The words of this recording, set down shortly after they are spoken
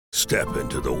Step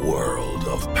into the world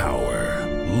of power,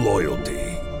 loyalty,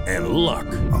 and luck.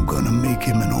 I'm gonna make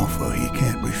him an offer he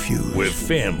can't refuse. With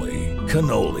family,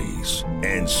 cannolis,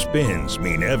 and spins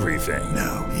mean everything.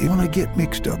 Now, you wanna get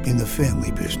mixed up in the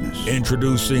family business.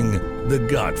 Introducing The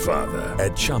Godfather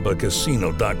at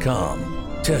ChumbaCasino.com.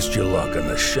 Test your luck in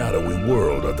the shadowy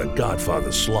world of The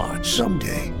Godfather slot.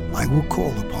 Someday, I will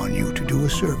call upon you to do a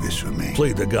service for me.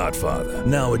 Play The Godfather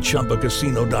now at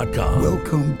ChumbaCasino.com.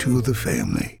 Welcome to the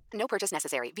family. No purchase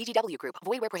necessary. VGW Group.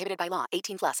 Void where prohibited by law.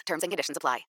 18 plus. Terms and conditions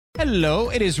apply. Hello,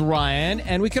 it is Ryan,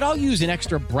 and we could all use an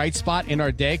extra bright spot in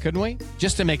our day, couldn't we?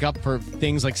 Just to make up for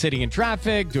things like sitting in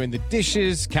traffic, doing the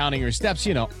dishes, counting your steps,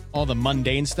 you know, all the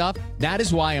mundane stuff. That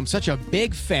is why I'm such a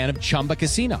big fan of Chumba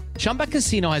Casino. Chumba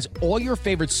Casino has all your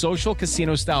favorite social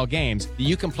casino-style games that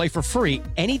you can play for free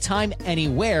anytime,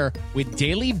 anywhere with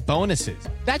daily bonuses.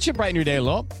 That should brighten your day a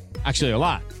little. Actually, a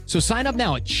lot. So sign up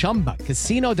now at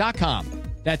ChumbaCasino.com.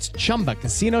 That's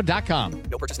ChumbaCasino.com.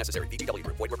 No purchase necessary. VGW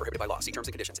Group. Void where prohibited by law. See terms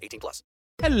and conditions. 18 plus.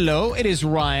 Hello, it is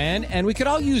Ryan, and we could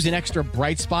all use an extra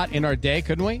bright spot in our day,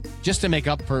 couldn't we? Just to make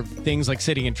up for things like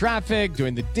sitting in traffic,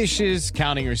 doing the dishes,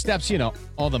 counting your steps, you know,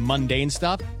 all the mundane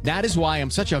stuff. That is why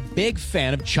I'm such a big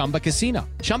fan of Chumba Casino.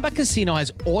 Chumba Casino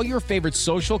has all your favorite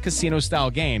social casino-style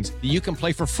games that you can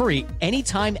play for free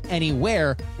anytime,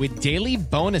 anywhere with daily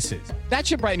bonuses. That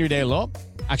should brighten your day a little.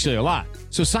 Actually, a lot.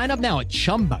 So sign up now at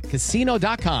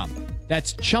ChumbaCasino.com.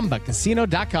 That's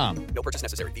ChumbaCasino.com. No purchase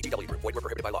necessary. VGW Group. Void where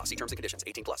prohibited by law. See terms and conditions.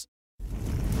 18 plus.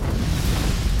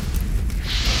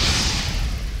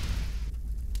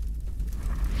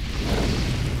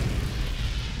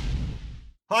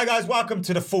 Hi guys, welcome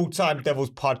to the Full-Time Devils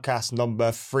podcast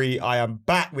number 3. I am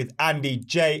back with Andy,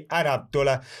 Jay and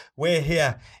Abdullah. We're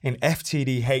here in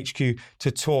FTD HQ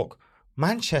to talk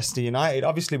Manchester United.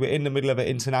 Obviously, we're in the middle of an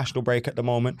international break at the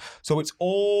moment, so it's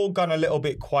all gone a little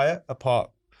bit quiet apart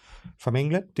from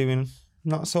England, doing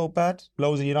not so bad.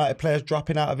 Loads of United players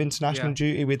dropping out of international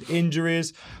duty with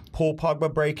injuries. Paul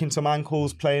Pogba breaking some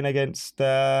ankles playing against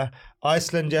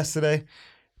Iceland yesterday.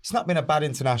 It's not been a bad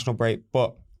international break,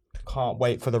 but can't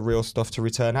wait for the real stuff to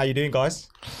return. How you doing, guys?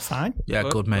 Fine. Yeah,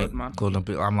 good mate. Good,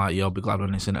 Good. I'm like you. I'll be glad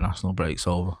when this international break's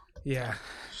over. Yeah.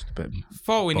 Just a bit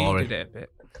Thought we boring. needed it a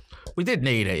bit. We did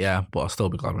need it, yeah, but I'll still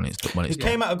be glad when it's done. It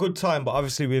came at a good time, but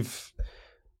obviously with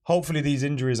hopefully these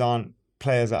injuries aren't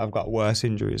players that have got worse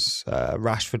injuries.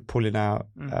 Rashford pulling out,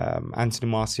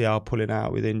 Anthony Martial pulling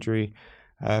out with injury.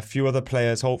 A few other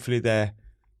players, hopefully they're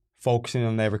focusing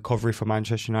on their recovery for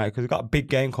Manchester United because they've got a big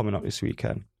game coming up this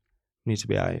weekend. Need to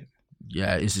be at it.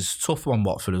 Yeah, it's a tough one,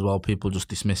 Watford as well. People just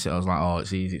dismiss it. I was like, oh,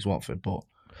 it's easy, it's Watford, but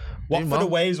Watford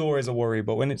away is always a worry,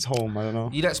 but when it's home, I don't know.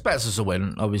 You'd expect us to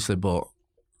win, obviously, but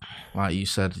like you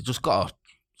said, you just got to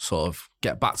sort of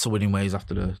get back to winning ways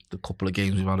after the couple of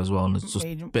games we've had as well, and it's just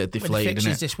a bit deflated, with the isn't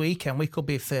fixtures it? this weekend, we could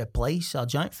be third place, or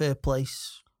joint third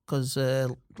place, because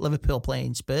Liverpool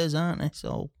playing Spurs, aren't they?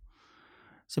 So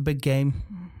it's a big game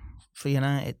for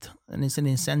United, and it's an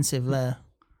incentive there.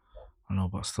 I know,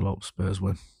 but I still hope Spurs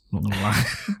win. Not gonna lie.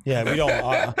 Yeah, we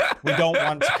don't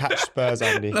want to catch Spurs,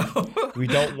 Andy. No. We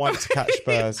don't want to catch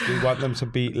Spurs. We want them to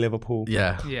beat Liverpool.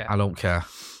 Yeah, I don't care.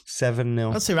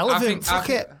 7-0. That's irrelevant. Fuck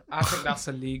it. I think that's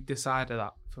a league decider,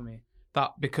 that, for me.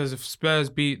 That, because if Spurs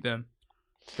beat them,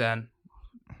 then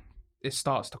it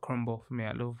starts to crumble for me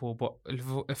at Liverpool. But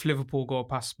if Liverpool go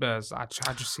past Spurs, I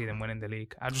just see them winning the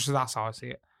league. That's how I see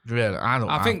it. Really?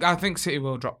 I think City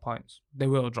will drop points. They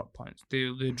will drop points.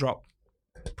 They drop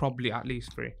probably at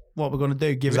least 3. What we're going to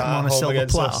do, give them on a silver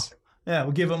platter. Yeah,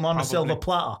 we'll give them on a silver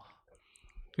platter.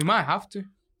 We might have to.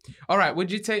 All right,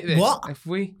 would you take this? What? If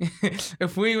we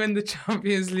win the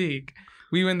Champions League,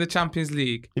 we win the Champions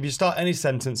League. If you start any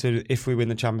sentence with "if we win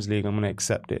the Champions League," I'm going to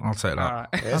accept it. I'll take that. All right.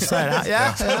 I'll say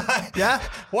that, yeah.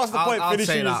 What's the point I'll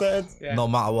finishing say a that. sentence? Yeah. No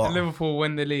matter what. Liverpool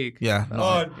win the league. Yeah.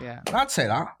 Yeah. I'd say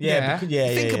that. Yeah.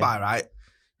 Think about it, right?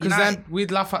 Because then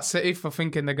we'd laugh at City for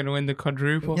thinking they're going to win the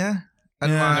quadruple. Yeah.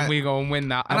 And then we go and win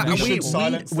that. And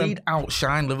we'd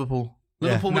outshine Liverpool.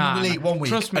 Liverpool win the league 1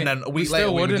 week, trust me, and then a we week still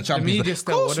later we win the wouldn't. The Champions media League.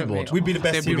 still wouldn't, mate. We'd be the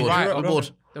best team in right Europe. up.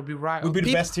 They'll be right We'd up. be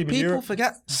the best team in Europe. People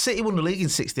forget City won the league in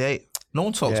 '68. No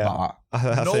one talks Yeah. about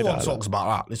that. I'll No say one that. talks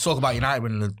about that. They talk about United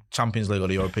winning the Champions League or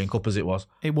the European Cup as it was.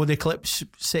 It would eclipse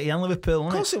City and Liverpool,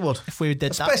 wouldn't Of course it would. If we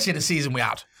did that. Especially the season we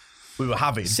were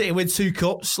having. City win 2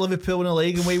 cups, Liverpool win a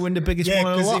league, and we win the biggest Yeah,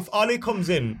 one in the because lot. if Oli comes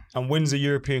in and wins the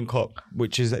European Cup,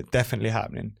 which is definitely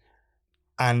happening,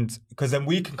 and because then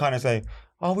we can kind of say,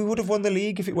 oh, we would have won the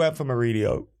league if it weren't for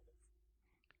Mourinho.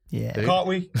 Yeah. Can't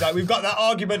we? Like, we've got that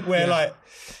argument where but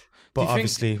Do you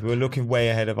obviously we're looking way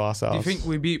ahead of ourselves. Do you think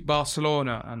we beat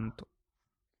Barcelona and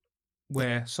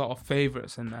we're sort of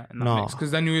favourites in that No. mix.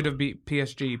 Because then you would have beat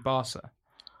PSG, Barca.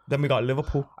 Then we got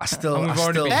Liverpool. And we've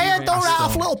already been- Hey, I don't write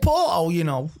off still- little Porto, you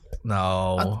know. No.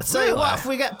 I'll tell you what, if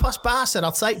we get past Barca,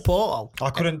 I'll take Porto. I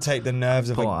couldn't take the nerves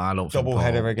of I a don't think double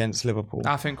header Porto. against Liverpool.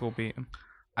 I think we'll beat them.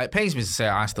 It pains me to say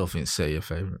I still think City are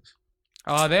favourites.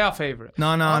 Oh, they are favourites. No,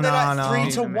 Aren't they like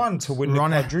 3 to No. 1 to win the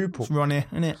Ronnie. quadruple? It's Ronnie,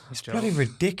 innit? It's bloody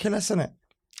ridiculous, isn't it?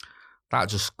 That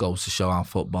just goes to show how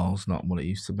football's not what it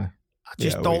used to be. I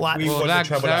just don't like we the won the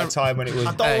treble at a time when it was.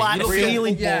 I don't like the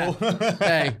feeling.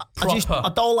 Hey, I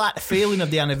don't like the feeling of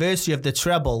the anniversary of the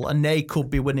treble, and they could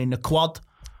be winning the quad.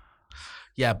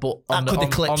 Yeah, but That on the, could on,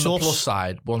 eclipse on the us. plus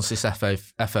side, once this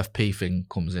FFP thing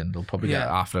comes in, they'll probably get Yeah.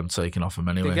 half of them taken off them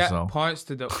anyway. They get So points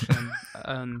deduction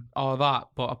and all that,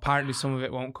 but apparently some of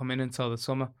it won't come in until the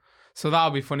summer. So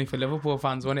that'll be funny for Liverpool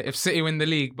fans, won't it? If City win the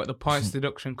league, but the points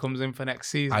deduction comes in for next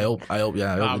season. I hope That'll we be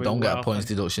don't get a well points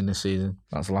fun. deduction this season.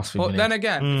 That's the last thing. we But need. then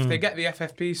again, if they get the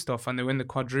FFP stuff and they win the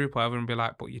quadruple, everyone will be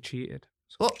like, but you cheated.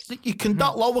 Well, you can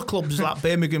dock lower clubs like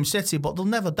Birmingham City, but they'll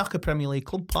never dock a Premier League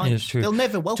club point. It's true. They'll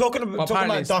never will. Talking Well, about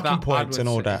apparently it's docking that bad points with and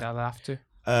all City, that. They'll have to.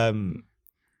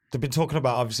 They've been talking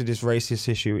about obviously this racist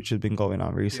issue which has been going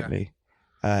on recently.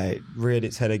 It reared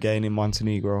its head again in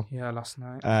Montenegro, Yeah, last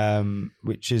night.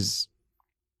 which is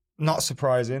not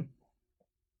surprising.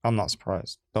 I'm not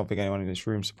surprised. Don't think anyone in this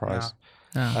room is surprised.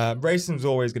 Racism's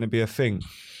always going to be a thing,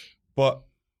 but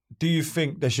do you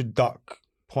think they should dock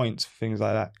points for things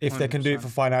like that? If they can do it 100%. for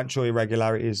financial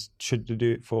irregularities, should they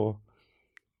do it for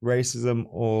racism,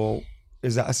 or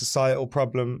is that a societal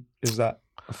problem? Is that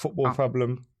a football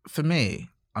problem? For me,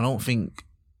 I don't think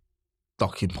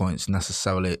docking points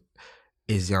necessarily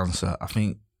is the answer. I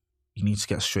think you need to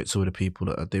get stricter with the people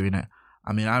that are doing it.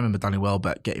 I mean, I remember Danny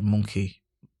Welbeck getting monkey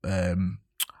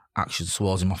actions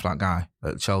towards him off that guy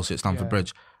at Chelsea at Stamford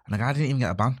Bridge, and the guy didn't even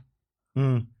get a ban.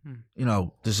 You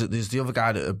know, there's the other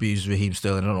guy that abused Raheem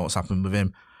Sterling. I don't know what's happened with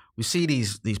him. We see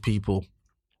these people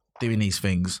doing these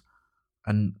things,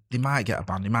 and they might get a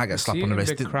ban. They might get a slap see on the it in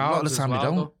wrist. big A lot of the crowds time as they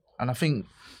well, don't. though. And I think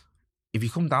if you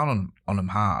come down on them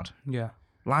hard, Yeah.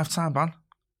 lifetime ban.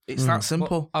 It's that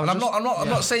simple. Well, and I'm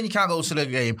not saying you can't go to the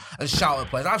game and shout at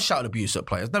players. I've shouted abuse at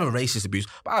players. Never racist abuse,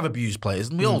 but I've abused players,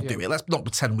 and we all do it. Let's not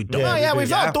pretend we don't. Yeah,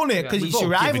 we've all done it because We've it's all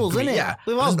your given rivals, grief, isn't it? Yeah,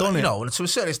 We've all done You it. know, and to a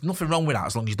certain extent, nothing wrong with that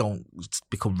as long as you don't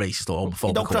become racist or homophobic.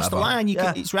 You don't cross the or whatever. line.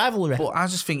 Yeah. It's rivalry. But I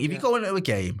just think if you go into a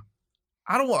game,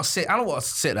 I don't want to sit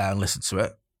there and listen to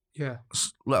it. Yeah.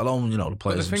 Let alone the But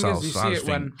players the thing themselves. is, you So I see just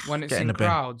it think when it's get in the bin.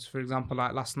 crowds, for example,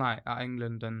 like last night at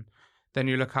England, and then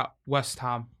you look at West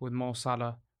Ham with Mo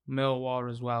Salah, Millwall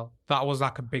as well. That was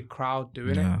like a big crowd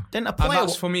doing it. Didn't a And player?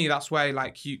 that's for me. That's where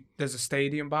there's a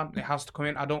stadium ban. It has to come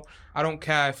in. I don't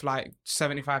care if like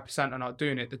 75% are not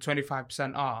doing it. The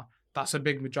 25% are. That's a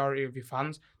big majority of your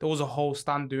fans. There was a whole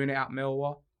stand doing it at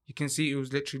Millwall. You can see it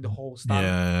was literally the whole stand.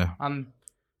 Yeah. And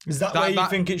Is that where you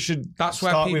think it should That's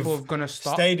where start people with are going to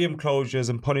stop. stadium closures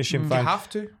and punishing You fans? have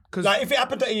to. Cause Like if it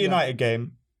happened at a United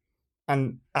game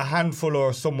and a handful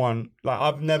or someone, like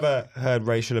I've never heard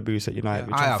racial abuse at United,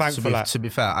 which I I'm have, thankful at. to be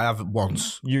fair, I have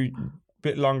once. You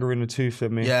bit longer in the tooth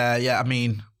than me. Yeah. I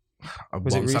mean,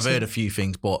 Was it once I've recent? heard a few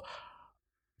things, but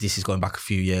this is going back a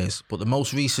few years. But the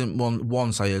most recent one,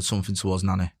 once I heard something towards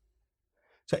Nani.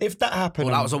 So if that happened,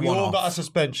 Well, that was a we all one-off. got a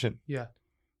suspension. Yeah.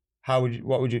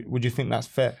 Would you think that's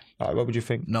fair? Like, what would you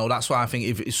think? No, that's why I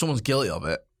think if someone's guilty of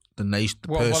it, then the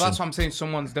Well, person. that's what I'm saying.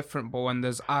 Someone's different, but when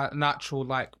there's an actual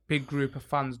like big group of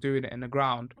fans doing it in the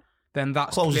ground, then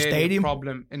that's Close the clearly stadium. a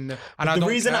problem. And But I the don't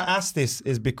reason care. I ask this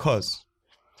is because,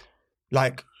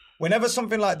 like, whenever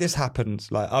something like this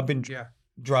happens, like I've been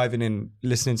driving in,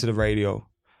 listening to the radio,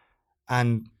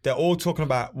 and they're all talking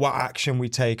about what action we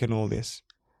take and all this.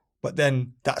 But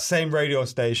then that same radio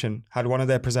station had one of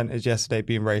their presenters yesterday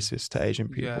being racist to Asian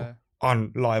people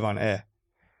live on air.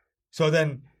 So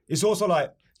then it's also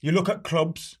like you look at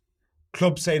clubs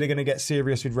say they're going to get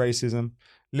serious with racism.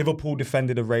 Liverpool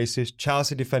defended a racist,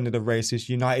 Chelsea defended a racist,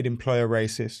 United employ a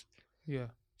racist. Yeah.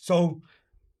 So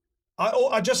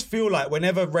I just feel like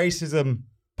whenever racism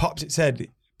pops its head,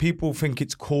 people think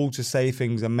it's cool to say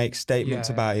things and make statements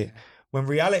about it. When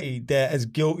reality, they're as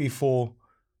guilty for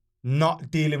not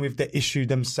dealing with the issue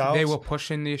themselves. They were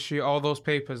pushing the issue. All those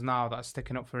papers now that are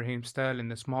sticking up for Raheem Sterling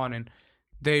this morning,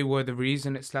 they were the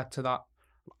reason it's led to that.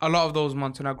 A lot of those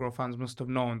Montenegro fans must have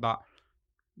known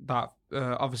that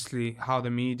obviously how the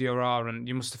media are, and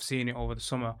you must have seen it over the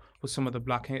summer with some of the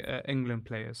black England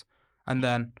players. And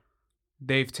then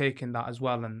they've taken that as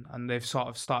well, and they've sort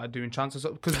of started doing chances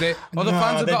because fans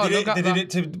have got to look at they that. did it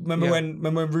to remember when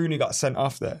Rooney got sent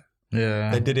off there.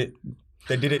 Yeah. They did it.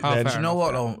 They did it Oh, then. Do you know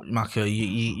what though, Maka?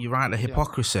 You're right. The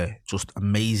hypocrisy just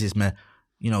amazes me.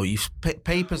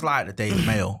 papers like the Daily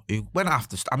Mail, who went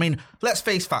after... I mean, let's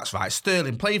face facts, right?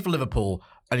 Sterling played for Liverpool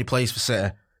and he plays for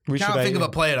City. We Can't should think of hate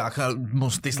a player that I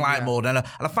must dislike more than her.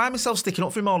 And I find myself sticking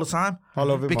up for him all the time. I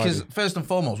love him, Because, Marty. first and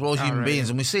foremost, we're all human beings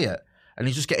and we see it. And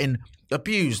he's just getting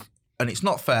abused. And it's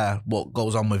not fair what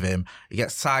goes on with him. He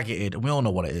gets targeted, and we all know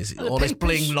what it is. And the All this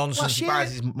papers bling nonsense. last He year-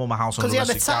 buys his mum a house on Because he had a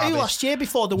domestic tattoo garbage. last year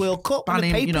before the World Cup, and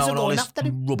the Banning, papers are and all going this after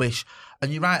him. rubbish.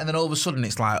 And you're right, and then all of a sudden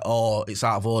it's like, oh, it's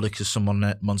out of order because some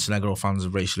Montenegro fans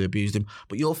have racially abused him.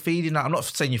 But you're feeding that. I'm not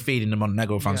saying you're feeding the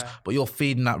Montenegro fans, but you're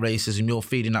feeding that racism, you're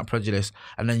feeding that prejudice.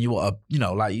 And then you want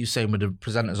to, like you saying with the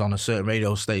presenters on a certain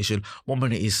radio station, 1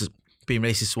 minute he's being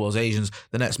racist towards Asians,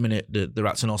 the next minute they're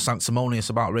acting all sanctimonious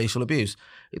about racial abuse.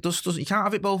 It does. You can't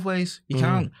have it both ways. You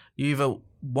can't. You either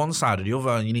one side or the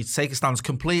other, and you need to take a stance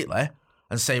completely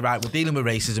and say, right, we're dealing with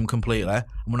racism completely, and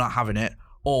we're not having it,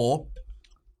 or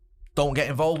don't get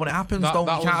involved when it happens. You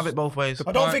can't have it both ways.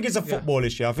 I don't think it's a football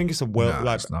issue. I think it's a world,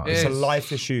 No, it's not. it's a It is.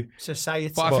 life issue.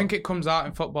 Society. But I think it comes out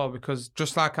in football because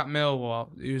just like at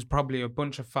Millwall, it was probably a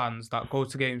bunch of fans that go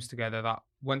to games together that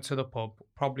went to the pub,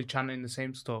 probably chanting the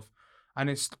same stuff. And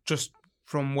it's just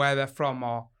from where they're from,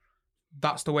 or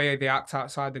that's the way they act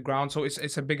outside the ground. So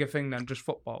it's a bigger thing than just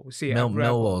football. We see it everywhere.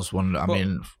 Millwall's one. I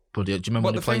mean, but do you remember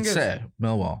when they played City?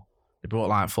 Millwall. They brought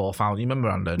like 4,000. You remember,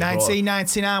 Andy?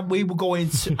 1999, we were going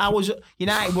to...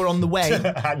 United were on the way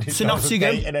to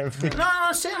Nottingham.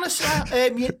 No,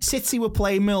 City were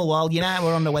playing Millwall. United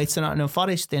were on the way to Nottingham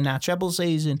Forest in our treble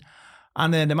season.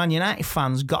 And the Man United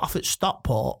fans got off at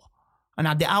Stockport and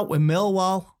had it out with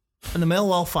Millwall. And the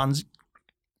Millwall fans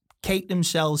caked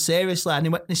themselves seriously,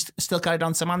 and they still carried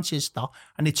on to Manchester,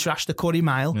 and they trashed the Curry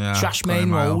Mile, trashed Curry Main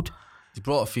Mile. Road. They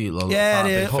brought a few little...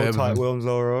 Yeah, Hold tight,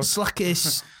 Wilmslow Road.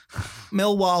 Slackers,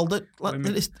 Millwall,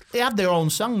 they have their own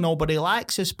song, Nobody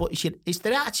Likes Us, but it's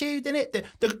their attitude, isn't it?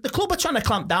 The club are trying to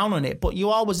clamp down on it, but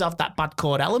you always have that bad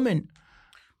core element.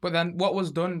 But then what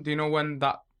was done, do you know when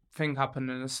that thing happened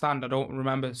in the stand? I don't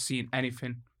remember seeing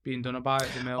anything being done about it.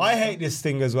 I hate this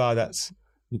thing as well,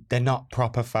 they're not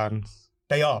proper fans.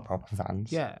 They are proper fans.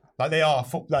 Yeah. Like they are.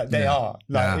 They are.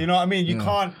 You know what I mean? You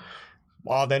can't...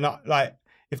 Well, they're not... Like,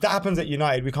 if that happens at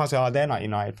United, we can't say, they're not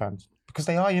United fans. Because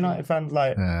they are United fans.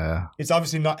 Like, it's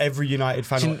obviously not every United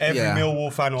fan or every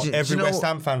Millwall fan or every West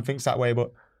Ham fan thinks that way,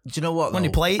 but... Do you know what? When they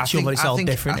play each other, it's all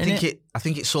different, isn't it? I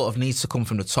think it sort of needs to come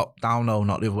from the top down, though,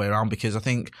 not the other way around. Because I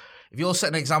think if you're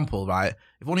setting an example, right?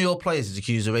 If one of your players is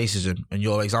accused of racism and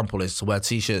your example is to wear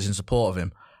T-shirts in support of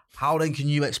him, how then can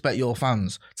you expect your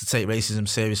fans to take racism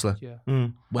seriously? Yeah.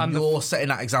 When And you're setting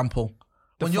that example,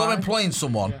 when you're employing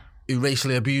someone who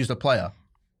racially abused a player,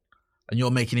 and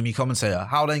you're making him your commentator,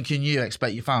 how then can you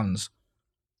expect your fans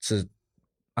to...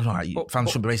 I don't know,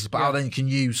 fans shouldn't be racist, but how then can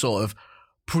you sort of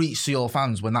preach to your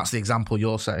fans when that's the example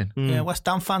you're setting? Yeah, West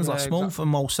Ham fans like Small for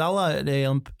Mo Salah at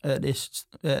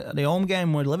the home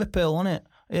game with Liverpool, wasn't it?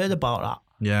 I heard about that.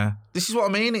 Yeah. This is what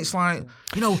I mean. It's like,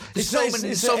 there's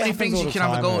so many things you can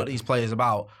have a go at these players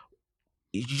about.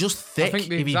 You're just thick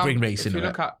if you bring race into it. If you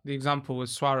look at the example with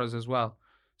Suarez as well,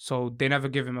 so they never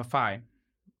give him a fine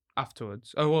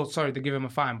afterwards. Oh, well, sorry, they give him a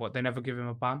fine, but they never give him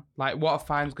a ban. Like, what a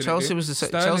fine's going to do? Chelsea was the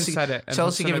Chelsea said it.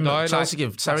 Chelsea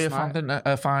give Terry a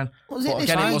fine. Was it But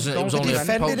again, it was only a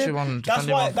poacher one. That's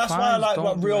why I like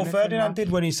what Rio Ferdinand did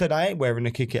when he said, I ain't wearing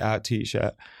a kick it out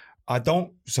T-shirt. I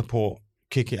don't support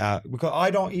kick it out because I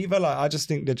don't either. Like, I just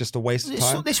think they're just a waste of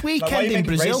time. This weekend in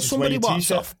Brazil, somebody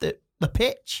walked off the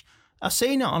pitch. I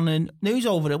seen it on the news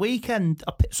over the weekend.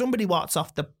 Somebody walked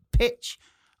off the pitch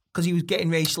because he was getting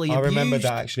racially abused. I remember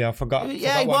that actually. I forgot.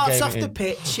 Yeah, he walked off the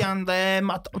pitch, and I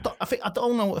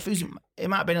don't know if it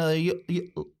might have been a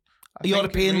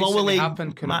European lower league. It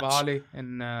happened match. Cannavale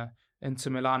in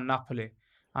Inter Milan, Napoli,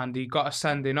 and he got a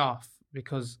sending off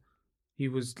because he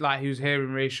was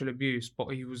hearing racial abuse, but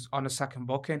he was on a second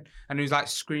booking, and he was like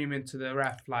screaming to the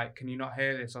ref, like, "Can you not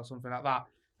hear this?" or something like that.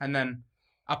 And then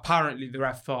apparently the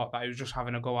ref thought that he was just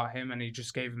having a go at him, and he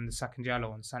just gave him the second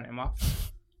yellow and sent him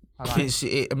off. Do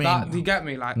you get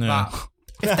me? Like that.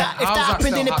 If that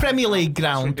happened in a Premier League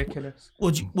ground, ridiculous.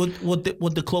 Would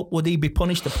the club, would he be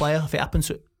punished, the player, if it happens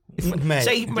to Mate,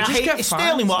 if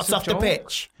Sterling walks off the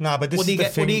pitch? Nah, but would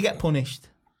he get punished?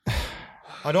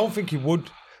 I don't think he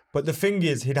would. But the thing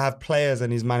is, he'd have players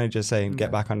and his manager saying, "Get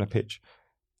back on the pitch."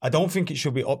 I don't think it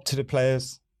should be up to the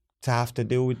players to have to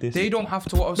deal with this. They don't have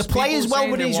to. The players well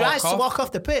within his rights to walk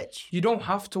off the pitch. You don't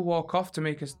have to walk off to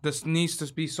make us. There needs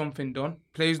to be something done.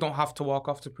 Players don't have to walk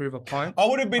off to prove a point. I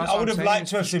would have liked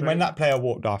to have seen when that player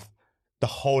walked off, the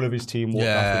whole of his team walked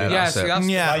off.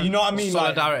 Like, you know what I mean?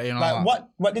 Solidarity and all that.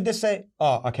 What did they say?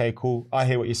 Oh, okay, cool. I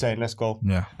hear what you're saying. Let's go.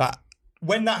 Yeah. But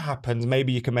when that happens,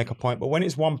 maybe you can make a point. But when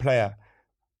it's one player,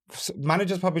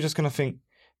 manager's probably just going to think,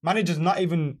 manager's not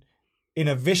even in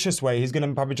a vicious way, he's going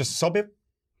to probably just sub him.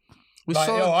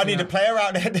 I need a player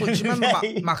out there. Do you remember,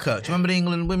 Maka, do you remember the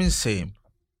England women's team?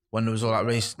 When there was all that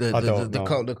race, the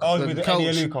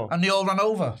coach, and they all ran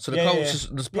over to the coach,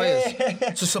 the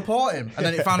players, to support him, and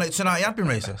then it found out tonight he had been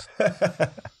racist.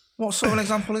 What sort of an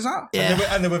example is that? Yeah.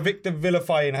 And they were Victor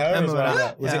vilifying her as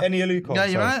well. Was it Eni Aluko? Yeah,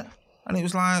 you're right. And it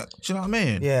was like, do you know what I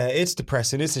mean? Yeah, it's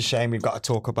depressing. It's a shame we've got to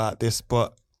talk about this,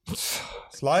 but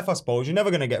it's life, I suppose. You're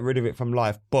never going to get rid of it from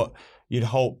life, but you'd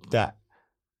hope that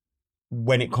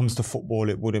when it comes to football,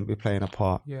 it wouldn't be playing a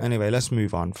part. Yeah. Anyway, let's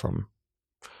move on from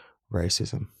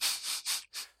racism.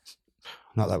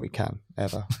 Not that we can,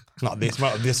 ever. Not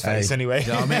this face, anyway.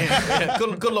 You know what I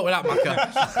mean? Good luck with that,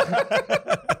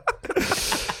 Maka.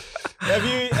 Have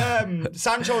you,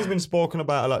 Sancho's been spoken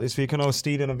about a lot this week. I know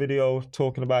Steed in a video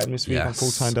talking about him this week on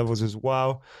Full Time Devils as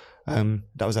well. That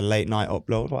was a late night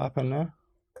upload. What happened there?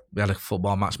 We had a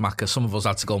football match, Maka. Some of us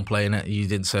had to go and play in it. You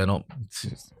didn't turn up.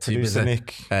 Too busy.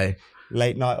 Nick. Hey.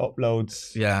 Late night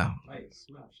uploads. Yeah.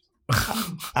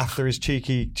 After his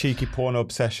cheeky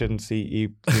Pornhub sessions, he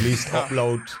released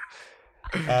upload.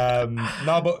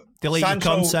 But delete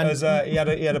Sancho content. he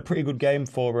had a pretty good game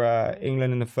for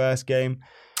England in the first game.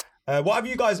 What have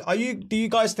you guys? Do you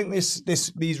guys think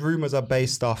these rumours are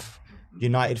based off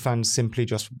United fans simply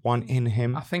just wanting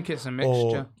him? I think it's a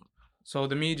mixture. So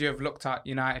the media have looked at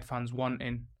United fans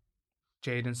wanting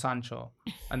Jadon Sancho,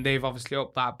 and they've obviously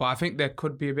upped that. But I think there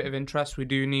could be a bit of interest. We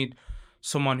do need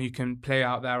someone who can play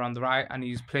out there on the right, and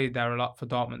he's played there a lot for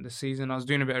Dortmund this season. I was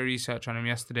doing a bit of research on him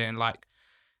yesterday, and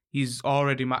he's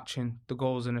already matching the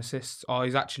goals and assists, or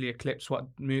he's actually eclipsed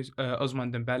what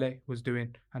Ousmane Dembele was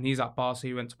doing, and he's at Barca.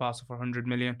 He went to Barca for 100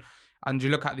 million. And you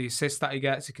look at the assists that he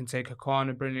gets, he can take a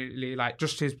corner brilliantly,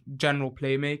 just his general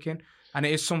playmaking, and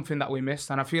it is something that we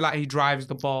missed. And I feel like he drives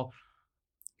the ball.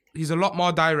 He's a lot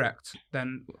more direct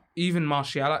than even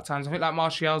Martial at times. I think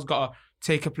Martial's got to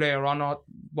take a player on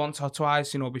once or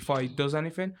twice, before he does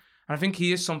anything. And I think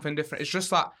he is something different. It's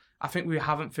just that I think we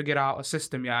haven't figured out a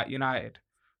system yet at United,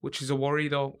 which is a worry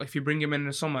though. If you bring him in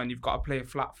the summer and you've got to play a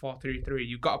flat 4-3-3,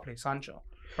 you've got to play Sancho,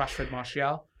 Rashford,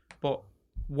 Martial. But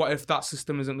what if that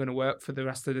system isn't going to work for the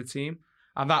rest of the team?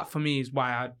 And that for me is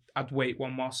why I'd wait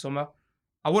one more summer.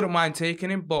 I wouldn't mind taking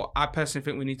him, but I personally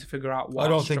think we need to figure out what. I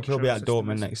don't think he'll be at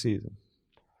Dortmund next season.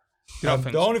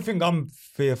 The only thing I'm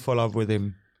fearful of with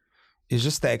him is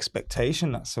just the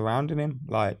expectation that's surrounding him.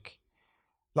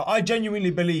 I genuinely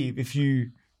believe if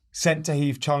you sent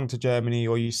Tahith Chong to Germany,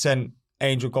 or you sent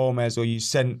Angel Gomez, or you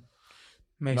sent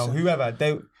whoever,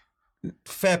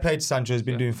 fair play to Sancho, has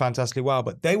been doing fantastically well,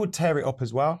 but they would tear it up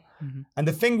as well. Mm-hmm. And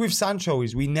the thing with Sancho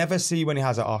is we never see when he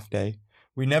has an off day.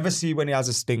 We never see when he has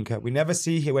a stinker. We never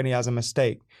see when he has a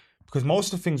mistake. Because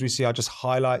most of the things we see are just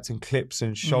highlights and clips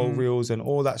and show reels and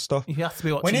all that stuff. You have to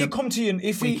be watching when he comes to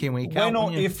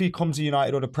if he comes to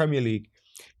United or the Premier League,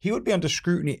 he would be under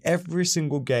scrutiny every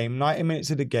single game, 90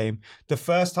 minutes of the game. The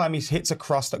first time he hits a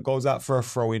cross that goes out for a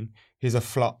throw-in, he's a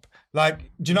flop. Do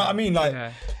you know what I mean?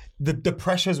 The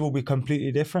pressures will be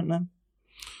completely different then.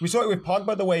 We saw it with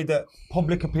Pogba, the way that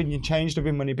public opinion changed of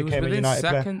him when he became a United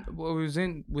player. Well, it was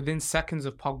within seconds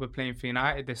of Pogba playing for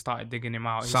United, they started digging him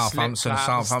out. Southampton at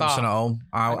home.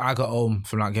 I got home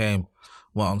from that game,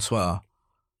 went on Twitter,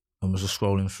 and was just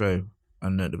scrolling through.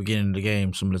 And at the beginning of the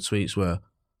game, some of the tweets were,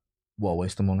 what a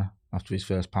waste of money after his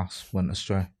first pass went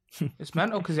astray. It's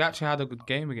mental because he actually had a good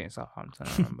game against Southampton,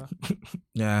 I remember.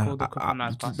 Yeah.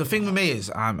 The thing with me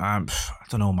is, I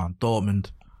don't know, man,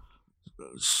 Dortmund,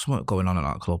 something going on at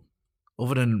that club.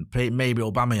 Other than maybe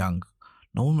Aubameyang,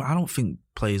 I don't think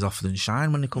players offer than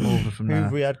shine when they come over from there.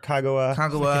 We had Kagawa,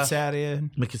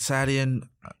 Mkhitaryan,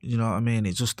 you know what I mean?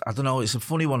 It's just, I don't know, it's a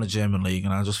funny one, the German league,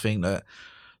 and I just think that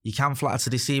you can flatter to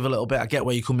deceive a little bit. I get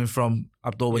where you're coming from,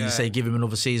 Abdul, when you say give him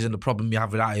another season. The problem you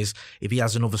have with that is if he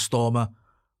has another stormer,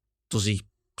 does he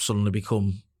suddenly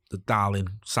become the darling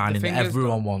signing that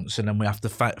everyone wants, and then we have to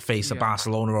face a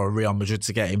Barcelona or a Real Madrid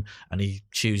to get him, and he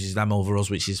chooses them over us,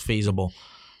 which is feasible.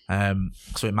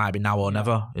 So it might be now or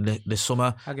never in this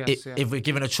summer. I guess, If we're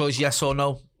given a choice, yes or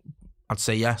no, I'd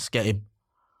say yes, get him.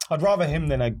 I'd rather him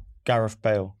than a Gareth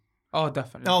Bale. Oh,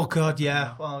 definitely. Oh, God,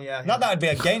 yeah. Well, yeah. Not that I'd be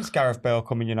against Gareth Bale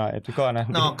coming United. Go on,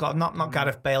 Andy. No, God, not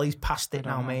Gareth Bale. He's past it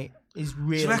now, mate. He's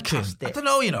really past it. I don't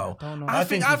know, you know. I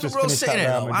think we're all sitting here,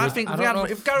 though. I think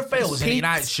if Gareth Bale was in a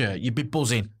United shirt, you'd be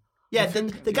buzzing. Yeah,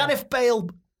 the Gareth Bale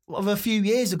of a few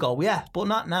years ago, yeah, but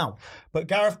not now. But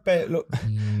Gareth Bale, look,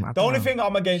 the only thing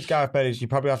I'm against Gareth Bale is you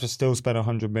probably have to still spend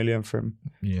 100 million for him.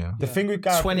 Yeah. The thing with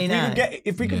Gareth, 29.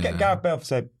 if we could get Gareth Bale for,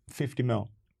 say, 50 mil,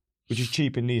 which is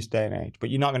cheap in this day and age, but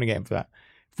you're not going to get him for that.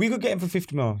 If we could get him for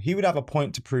 50 mil, he would have a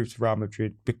point to prove to Real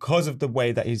Madrid because of the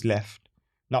way that he's left,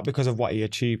 not because of what he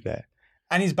achieved there.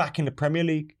 And he's back in the Premier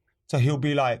League, so he'll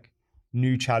be like,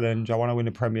 new challenge, I want to win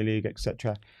the Premier League,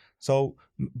 etc. So,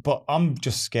 but I'm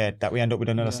just scared that we end up with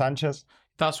another Sanchez.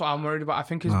 That's what I'm worried about. I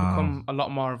think he's become a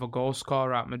lot more of a goal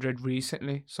scorer at Madrid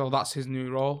recently, so that's his new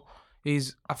role.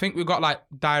 I think we've got like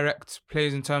direct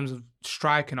plays in terms of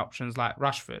striking options like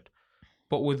Rashford,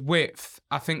 but with width,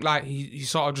 I think like he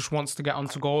sort of just wants to get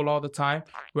onto goal all the time,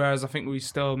 whereas I think we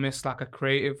still miss like a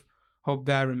creative hub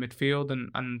there in midfield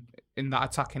and in that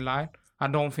attacking line. I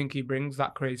don't think he brings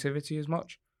that creativity as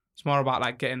much. It's more about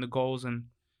like getting the goals and.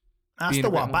 I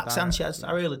still want to back Sanchez.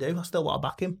 I really do. I still want to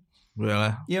back him.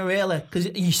 Really? Yeah, really. Because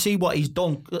you see what he's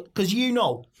done. Because you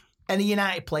know, any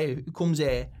United player who comes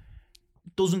here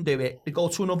doesn't do it. They go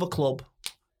to another club.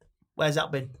 Where's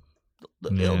that been?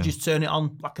 They'll just turn it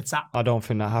on like a tap. I don't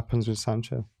think that happens with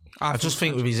Sanchez. I just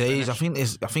think with his age, I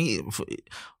think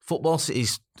football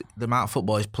is the amount of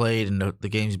football he's played and the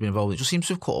games he's been involved in. It just seems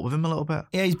to have caught up with him a little bit.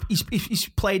 Yeah, he's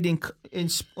played in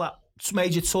like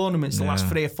major tournaments the last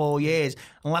 3 or 4 years,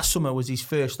 and last summer was his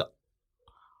first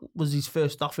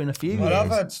off in a few years. I've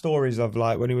heard stories of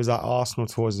like when he was at Arsenal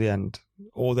towards the end,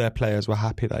 all their players were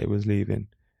happy that he was leaving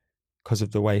because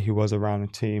of the way he was around the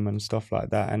team and stuff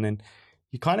like that. And then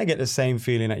you kind of get the same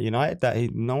feeling at United that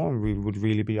no one would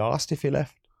really be asked if he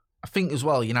left. I think as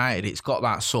well, United, it's got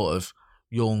that sort of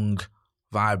young,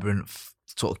 vibrant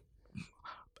sort of.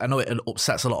 I know it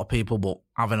upsets a lot of people, but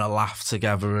having a laugh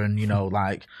together and,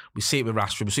 like, we see it with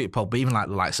Rashford, we see it with Pogba, even like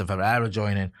the likes of Herrera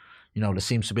joining, there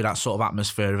seems to be that sort of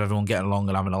atmosphere of everyone getting along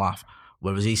and having a laugh,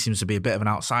 whereas he seems to be a bit of an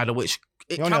outsider, which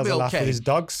it he only can has be a laugh okay. with his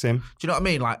dog, Sim. Do you know what I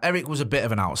mean? Like, Eric was a bit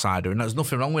of an outsider, and there's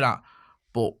nothing wrong with that,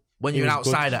 but when you're an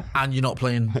outsider and you're not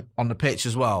playing on the pitch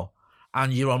as well,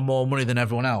 and you're on more money than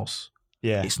everyone else,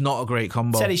 it's not a great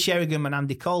combo. Teddy Sheringham and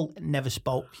Andy Cole never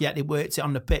spoke, yet they worked it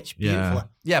on the pitch beautifully.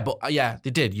 Yeah, but they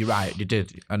did. You're right, they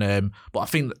did. And but I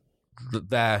think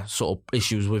that their sort of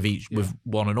issues with with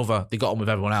one another, they got on with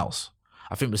everyone else.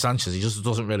 I think with Sanchez, he just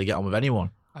doesn't really get on with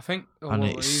anyone. I think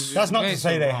that's not to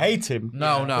say they hate him.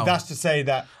 No. But that's to say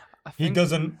that he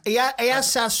doesn't. He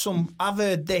has had some. I've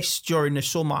heard this during the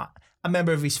summer. A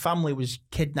member of his family was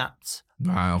kidnapped.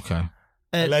 Right. Okay.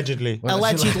 Allegedly. No,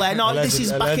 this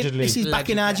is back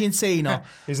in Argentina.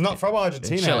 He's not from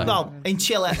Argentina. No, in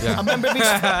Chile. Yeah. A member of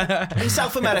his in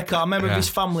South America. A member of his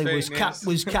family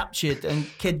was captured and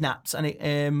kidnapped, and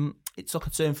it took a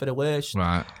turn for the worst.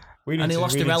 Right. He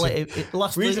lost a relative.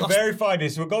 We need to verify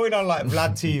this. We're going on like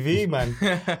Vlad TV, man.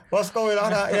 What's going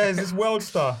on out here? Is this World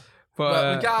Star?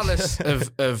 But regardless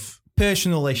of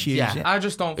personal issues, I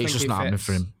just don't think it's just he not happening fits.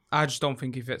 for him. I just don't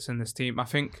think he fits in this team. I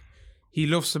think he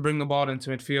loves to bring the ball into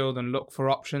midfield and look for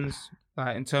options.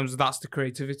 In terms of that's the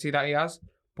creativity that he has,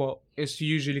 but it's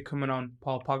usually coming on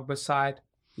Paul Pogba's side.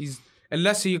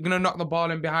 Unless you're going to knock the ball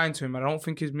in behind to him, I don't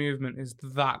think his movement is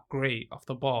that great off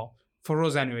the ball for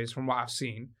us, anyways. From what I've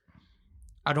seen,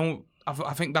 I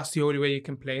think that's the only way you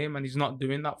can play him, and he's not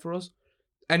doing that for us.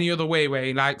 Any other way where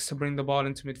he likes to bring the ball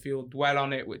into midfield, dwell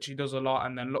on it, which he does a lot,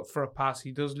 and then look for a pass,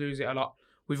 he does lose it a lot.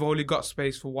 We've only got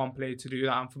space for one player to do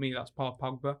that, and for me, that's Paul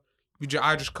Pogba.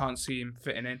 I just can't see him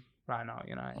fitting in right now.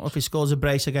 Well, if he scores a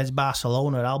brace against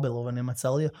Barcelona, I'll be loving him, I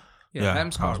tell you.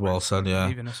 That's well said.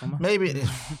 Yeah, maybe.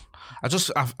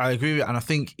 I agree with it, and I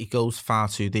think he goes far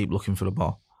too deep looking for the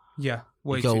ball. Yeah,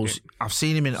 he goes. I've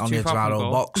seen him on the edge of our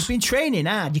own box. He's been training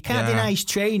hard. You can't deny his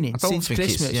training since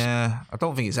Christmas. I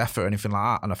don't think it's effort or anything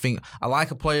like that. And I think I like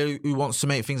a player who wants to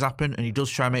make things happen, and he does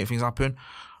try and make things happen,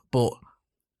 but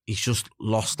he's just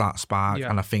lost that spark.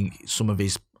 And I think some of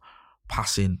his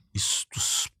passing is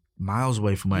just miles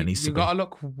away from where it needs to be. You've got to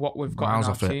look what we've got in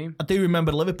our team. I do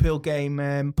remember the Liverpool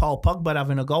game, Paul Pogba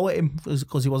having a go at him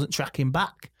because he wasn't tracking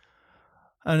back.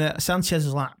 And Sanchez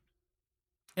was like,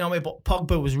 but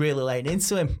Pogba was really laying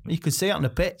into him. You could see it on the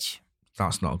pitch.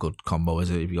 That's not a good combo,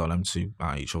 is it, if you got them two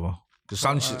at each other? Because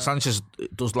Sanchez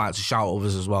does like to shout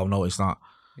others as well. Notice that.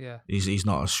 Yeah. He's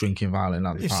not a shrinking violet in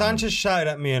that If department. Sanchez shouted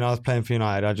at me and I was playing for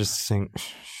United, I just think,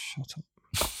 shut up.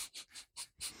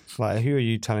 Like, who are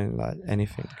you telling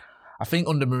anything? I think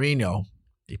under Mourinho,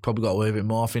 he probably got away with it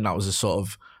more. I think that was a sort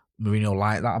of Mourinho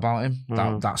liked that about him.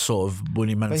 That sort of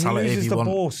winning mentality. But he loses the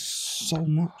ball so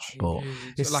much. But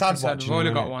it's like sad I said, watching. we've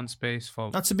only got one space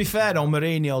for. Now, to be fair, though,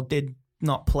 Mourinho did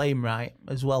not play him right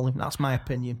as well. That's my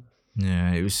opinion.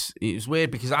 Yeah, it was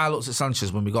weird because I looked at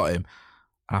Sanchez when we got him.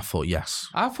 And I thought, yes.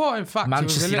 I thought, in fact,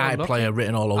 Manchester United player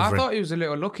written all over him. I thought he was a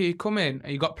little lucky. He come in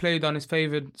and he got played on his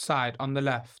favoured side on the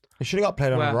left. He should have got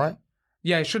played on the right.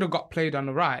 Yeah, he should have got played on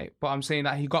the right, but I'm saying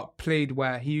that he got played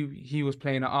where he was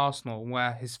playing at Arsenal,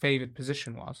 where his favoured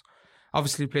position was.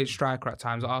 Obviously, he played striker at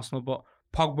times at Arsenal, but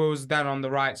Pogba was then on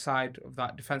the right side of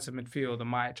that defensive midfield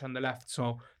and Matic on the left,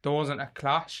 so there wasn't a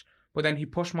clash. But then he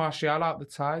pushed Martial out the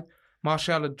side.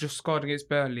 Martial had just scored against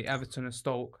Burnley, Everton and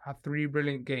Stoke, had 3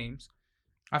 brilliant games.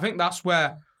 I think that's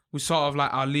where we sort of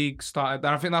like our league started.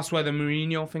 And I think that's where the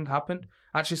Mourinho thing happened.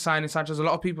 Actually signing Sanchez. A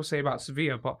lot of people say about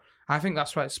Sevilla, but I think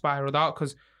that's where it spiraled out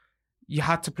because you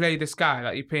had to play this guy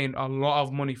that you're paying a lot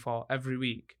of money for every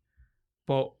week.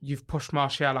 But you've pushed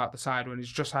Martial out the side when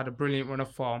he's just had a brilliant run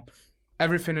of form.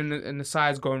 Everything in the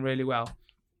side's going really well.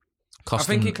 I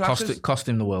think he clashes. Cost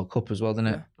him the World Cup as well,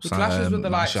 didn't it? Yeah. He clashes with the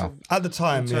likes of... At the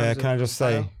time, yeah, can I just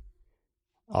say, style.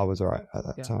 I was all right at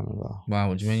that time as well. Wow,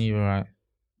 what do you mean you were right?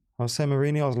 I was saying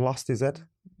Mourinho's lost his head.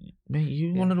 Mate,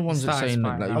 you one of the ones that saying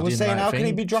that. I was saying, how can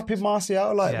he be dropping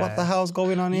Martial? Like, what the hell's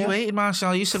going on here? You hated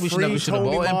Martial. You said we should have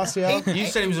bought him. Martial. You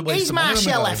said he was a waste He's of money.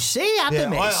 Martial FC,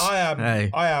 Adam.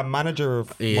 I am manager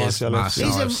of Martial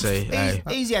FC.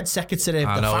 He's the head secretary of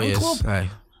I the know fan club. Hey.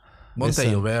 One day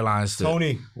you'll realise that.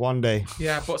 Tony, one day.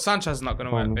 Yeah, but Sanchez is not going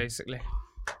to work, basically.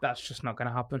 That's just not going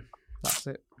to happen. That's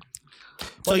it.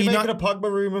 So you're making the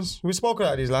Pogba rumours? We spoke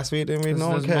about these last week, didn't we?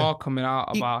 There's more coming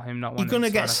out about him not wanting to. You're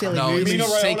going to get silly rumours. rumours. Mino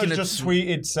Raiola just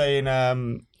tweeted saying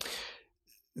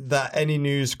that any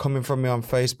news coming from me on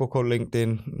Facebook or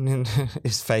LinkedIn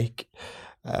is fake.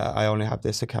 I only have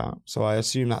this account. So I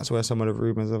assume that's where some of the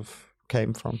rumours have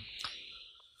came from.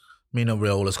 Mino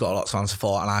Raiola's got a lot to answer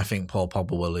for, and I think Paul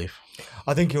Pogba will leave.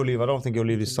 I think he'll leave. I don't think he'll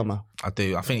leave this summer. I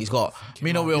do. I think he's got...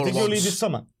 Mino Raiola You think he'll leave this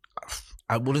summer?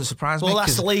 I wouldn't surprise me. Well,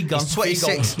 that's the league gone. He's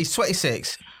 26. He's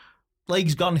 26.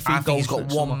 League's gone if he I goes. think he's got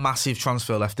one summer. massive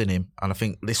transfer left in him, and I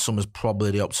think this summer's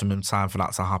probably the optimum time for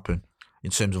that to happen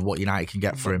in terms of what United can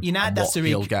get for him. United has to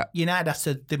he'll get. United has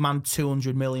to demand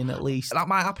 200 million at least. That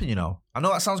might happen, you know. I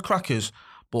know that sounds crackers,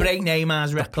 but break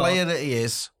Neymar's record. The player that he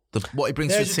is, what he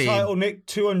brings There's to the your team. title, Nick.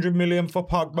 200 million for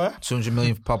Pogba. 200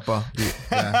 million for Pogba.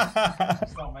 Yeah.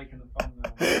 Start making the fun now.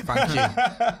 Thank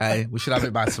you. Hey, we should have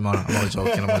it by tomorrow. I'm only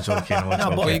joking.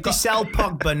 No, but if they sell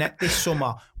Pogba this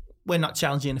summer, we're not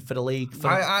challenging for the league.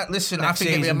 Listen, I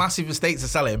think it'd be a massive mistake to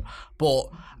sell him, but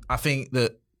I think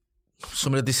that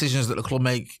some of the decisions that the club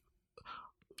make.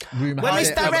 When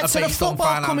this director of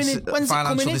football coming in, when's it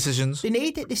coming in? Decisions. They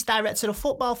need it. This director of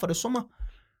football for the summer.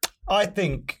 I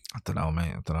don't know,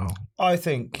 mate. I don't know. I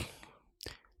think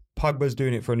Pogba's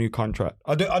doing it for a new contract.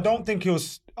 I don't think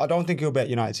he'll be at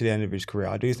United to the end of his career.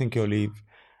 I do think he'll leave,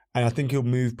 and I think he'll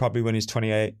move probably when he's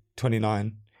 28,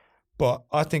 29. But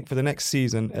I think for the next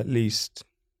season at least,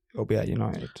 he'll be at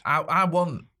United. I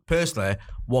want personally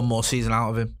one more season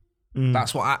out of him.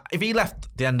 That's what. If he left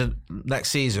the end of next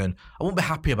season, I wouldn't be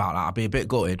happy about that. I'd be a bit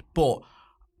gutted, but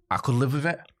I could live with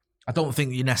it. I don't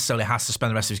think he necessarily has to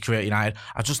spend the rest of his career at United.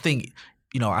 I just think,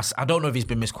 you know, I don't know if he's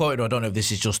been misquoted or I don't know if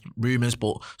this is just rumours,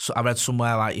 but I read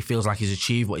somewhere like he feels like he's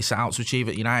achieved what he set out to achieve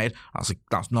at United.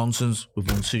 That's nonsense. We've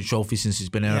won 2 trophies since he's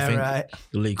been here, I think. Right.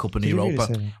 The League Cup and Europa.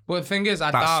 But the thing is,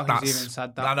 I doubt he's even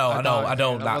said that. I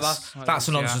know. That's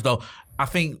a nonsense, though. I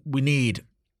think we need...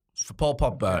 For Paul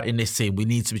Pogba in this team, we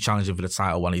need to be challenging for the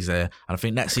title when he's there. And I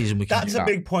think next season we can do that. That's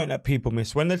a big point that people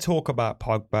miss. When they talk about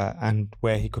Pogba and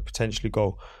where he could potentially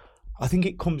go, I think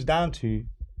it comes down to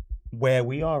where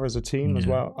we are as a team as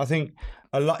well. I think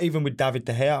a lot, even with David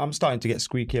De Gea, I'm starting to get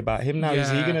squeaky about him now. Is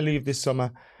he going to leave this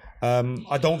summer?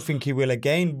 I don't think he will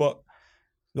again, but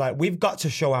like we've got to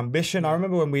show ambition. I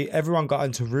remember when everyone got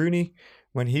into Rooney,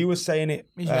 when he was saying it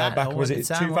back, was it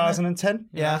 2010?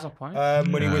 Yeah, that's a point.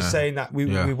 When he was saying that we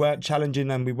weren't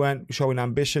challenging and we weren't showing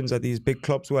ambitions that these big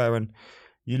clubs were. And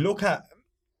you look at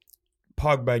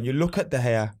Pogba and you look at De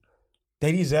Gea,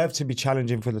 they deserve to be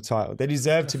challenging for the title. They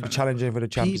deserve to be challenging for the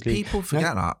Champions League. People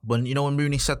forget that when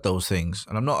Rooney said those things,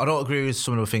 and I don't agree with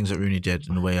some of the things that Rooney did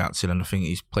and the way he acted, and I think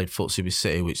he's played footsie with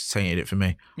City, which tainted it for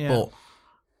me. Yeah. But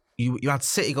you had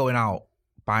City going out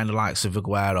buying the likes of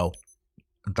Aguero.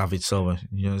 David Silva,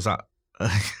 is that?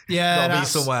 Yeah, gotta be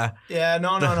somewhere. Yeah,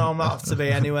 no, I'm not have to be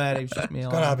anywhere. He's just me.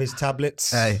 Gotta have his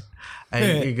tablets. Hey,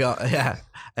 you got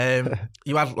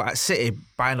you had like City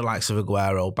buying the likes of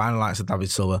Aguero, buying the likes of David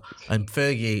Silva, and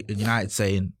Fergie and United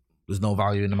saying there's no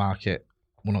value in the market.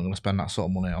 We're not going to spend that sort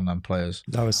of money on them players.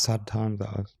 That was sad times.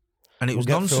 That was, and it was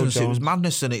nonsense. It was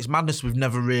madness, and it's madness we've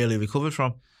never really recovered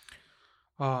from.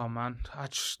 Oh man, I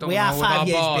just don't know. We are 5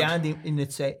 years behind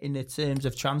in the terms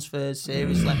of transfers.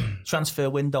 Seriously,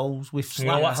 transfer windows. We've you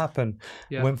know what happened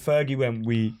when Fergie went?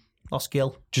 We lost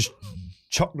Gill. Just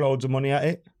chucked loads of money at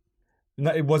it.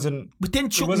 No, it wasn't. We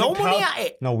didn't chuck no money at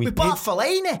it. No, we bought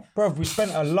Fellaini. Bro, we spent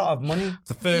a lot of money.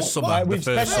 The first summer. We've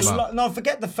spent a lot. No,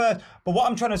 forget the first. But what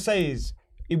I'm trying to say is,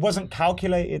 it wasn't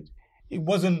calculated. It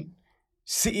wasn't.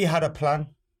 City had a plan.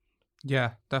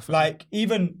 Yeah, definitely. Like,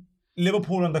 even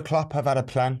Liverpool and the Klopp have had a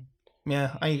plan.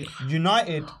 Yeah,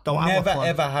 United Don't have a never plan.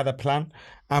 ever had a plan.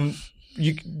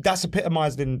 That's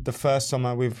epitomised in the first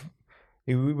summer. We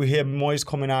hear Moyes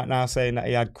coming out now saying that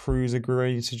he had Cruz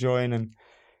agreeing to join, and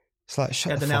it's like,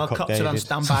 shut the an fuck up, helicopter on David.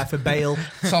 standby for Bale.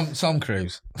 Tom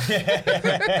Cruise.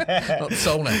 Not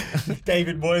Tony.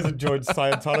 David Moyes had joined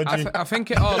Scientology. I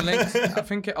think it all links. I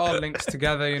think it all links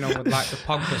together, you know, with like the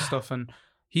Pogba stuff, and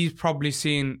he's probably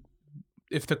seen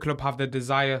if the club have the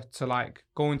desire to like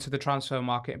go into the transfer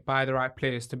market, buy the right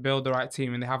players, to build the right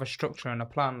team, and they have a structure and a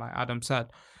plan, like Adam said.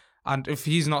 And if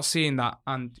he's not seeing that,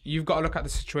 and you've got to look at the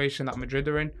situation that Madrid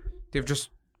are in, they've just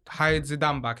hired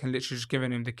Zidane back and literally just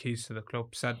given him the keys to the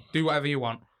club. Said, do whatever you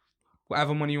want,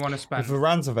 whatever money you want to spend. If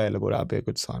Varane's available, that'd be a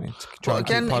good signing. But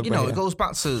again, you know, it goes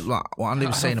back to like what Andy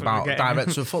was saying about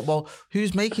directors of football.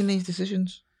 Who's making these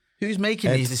decisions? Who's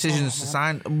making these decisions to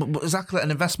sign? Exactly, an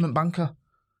investment banker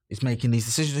is making these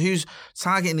decisions. Who's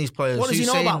targeting these players? What does he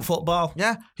know about football?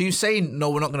 Yeah, who's saying, no,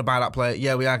 we're not going to buy that player?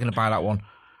 Yeah, we are going to buy that one.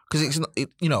 Because it's not,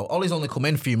 you know, Ollie's only come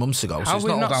in a few months ago, so Have it's we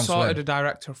not all not down to sorted a him.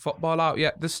 director of football out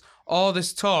yet? All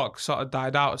this talk sort of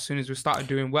died out as soon as we started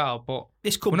doing well, but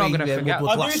This could we're not be going to forget.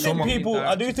 Woodward I last do think summer. people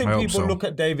I hope so. look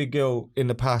at David Gill in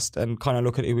the past and kind of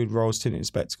look at it with rose-tinted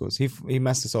spectacles. He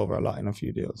messed us over a lot in a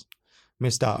few deals.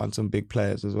 Missed out on some big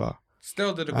players as well.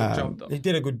 Still did a good job, though. He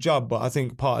did a good job, but I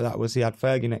think part of that was he had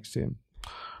Fergie next to him.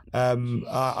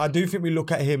 I do think we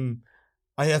look at him.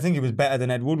 I think he was better than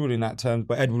Ed Woodward in that terms,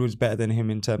 but Ed Woodward's better than him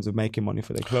in terms of making money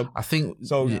for the club. I think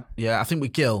So- yeah, I think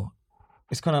with Gill,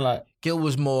 It's kind of like, Gill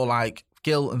was more like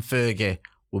Gill and Fergie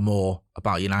were more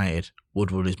about United.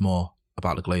 Woodward is more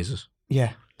about the Glazers.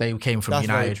 yeah. They came from That's a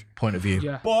very United point of view.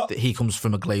 Yeah. But He comes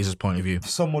from a Glazers point of view.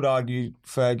 some would argue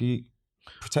Fergie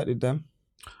protected them.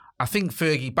 I think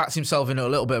Fergie backed himself into a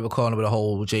little bit of a corner with the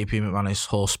whole JP McManus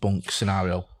horse spunk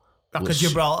scenario. Back at which-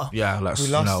 Gibraltar. Yeah, let's We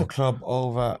lost the club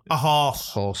over A horse.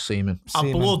 horse semen. A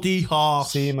Seaman. bloody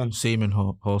horse. Seaman. Semen,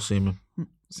 horse semen.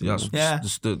 That's Yeah.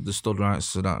 the stud rights,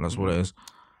 so that's what it is.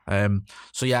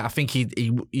 So yeah, I think he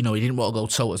you know, he didn't want to go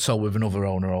toe to toe with another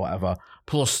owner or whatever.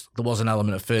 Plus, there was an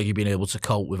element of Fergie being able to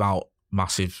cope without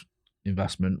massive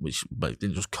investment, but he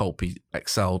didn't just cope; he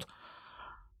excelled.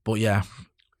 But yeah,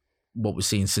 what we've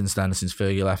seen since then, since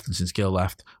Fergie left and since Gill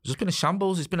left, it's just been a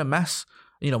shambles. It's been a mess.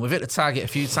 You know, we've hit the target a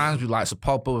few times with likes of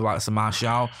Pogba, with likes of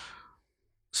Martial,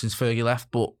 since Fergie left.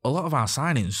 But a lot of our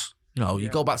signings, you know, you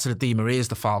go back to the Di Marias,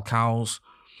 the Falcaos.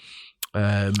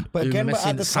 But again, Messi,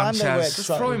 at the time they were Sanchez.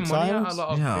 Just throwing money at a times. lot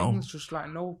of You know. things, just like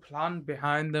no plan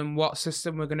behind them, what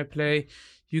system we're going to play.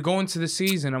 You go into the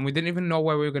season and we didn't even know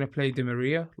where we were going to play Di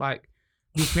Maria. Like,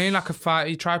 he was playing like a five.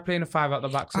 He tried playing a five at the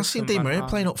back. I've seen Di Maria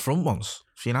playing up front once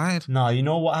for United. No, you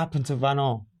know what happened to Van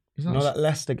Gaal? You know that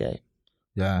Leicester game?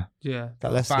 Yeah. Yeah.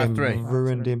 That Leicester game 5-3.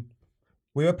 ruined him.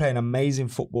 We were playing amazing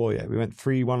football, yeah. We went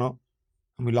 3-1 up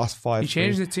and we lost 5-3. He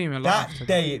changed the team a lot. That after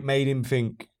day, it made him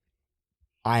think,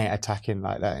 I ain't attacking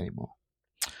like that anymore.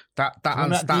 That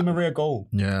Di Maria goal.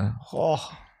 yeah.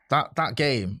 Oh, That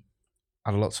game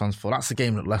had a lot to answer for. That's the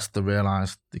game that Leicester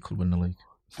realised they could win the league.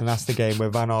 and that's the game where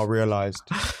Van Gaal realised.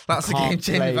 That's the Can't game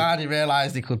Jamie play. Vardy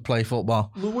realised he could play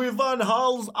football. Louis Van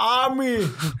Gaal's army.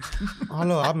 Oh,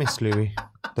 look, I miss Louis,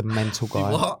 the mental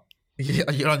guy. What?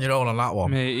 You're on your own on that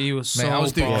one. Mate, he was Mate, so I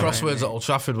was doing boring, crosswords mate. at Old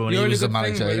Trafford when The he only was the good thing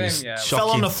manager. with It him, was yeah, shocking. Fell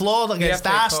on the floor against FA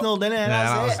Cup. Arsenal, didn't it? Yeah,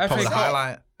 that was That's it. probably the FA Cup.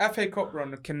 highlight. FA Cup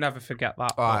run, can never forget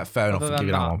that. All right, fair enough. Other I'll give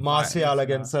you than that that, one. Martial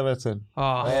against Everton.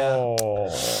 Oh,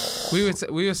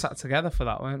 we were sat together for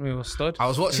that, weren't we? We were stood. I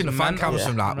was watching the It fan mental. cams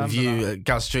from that with Remember you, that.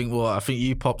 Gaz Drinkwater. I think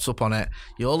you popped up on it.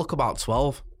 You all look about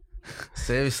 12.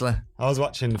 Seriously. I was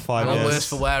watching 5 And years. worse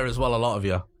for wear as well, a lot of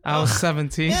you. I was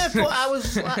 17. Yeah, but I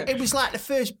was. Like, it was like the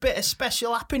first bit of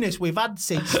special happiness we've had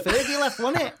since Fergie left,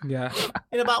 wasn't it? Yeah.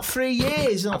 In about 3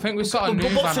 years. I think we sort of knew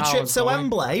booked Van the Gaal trip was to going.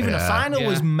 Wembley. Even the Yeah. final Yeah.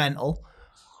 was mental.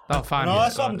 That fine. No,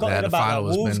 that's what I'm Yeah, talking the about. final That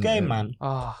was Wolves been- game, man.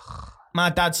 Oh, My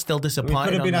dad's still We disappointed.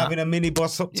 could have been on having that. a mini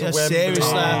bus up to Yeah, Wembley.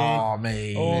 seriously. Oh,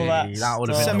 mate. All that That would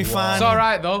have been Semi-final. it's all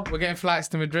right though. We're getting flights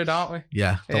to Madrid, aren't we?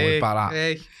 Yeah, don't worry about that.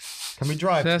 Hey, Can we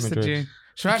drive to first of Madrid? June.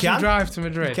 Should we actually can. drive to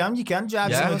Madrid? You can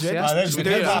drive Yeah, to Madrid. yeah. Let's we see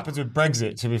do what that? happens with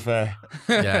Brexit, to be fair.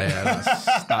 Yeah,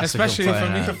 that's Especially a good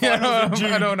for plan, me.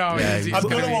 yeah. I don't know. Yeah, It's he's I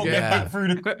gonna still be won't good. get back through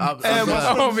the...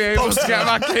 I won't be able to get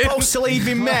back in. Supposed to leave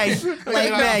in May,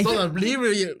 late May. Three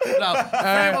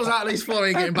months at least before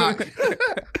you getting back.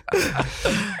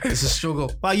 It's a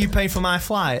struggle. Well, you pay for my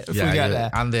flight if we get there.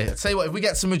 Andy, tell you what, if we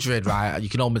get to Madrid, right, you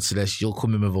can hold me to this, you'll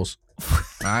come in with us.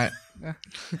 Right?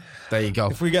 There you go.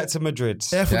 If we get to Madrid,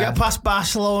 Yeah, if we get past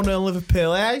Barcelona and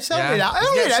Liverpool, it's only that. If you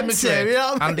Only get to them Madrid, two, you know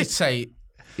what I mean? Andy Tate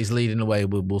is leading the way.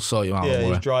 We'll sort you out. yeah, don't he's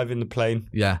worry. driving the plane.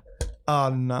 Yeah. Oh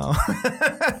no.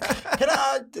 Can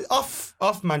I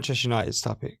off Manchester United's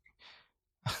topic?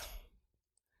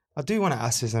 I do want to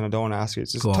ask this and I don't want to ask it.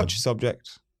 It's just a touchy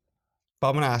subject, but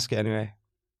I'm going to ask it anyway.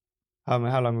 How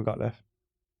long we got left?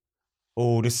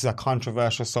 Oh, this is a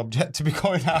controversial subject to be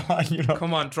going out on, you know.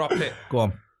 Come on, drop it. Go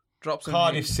on. Drop some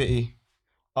Cardiff news. City.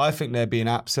 I think they're being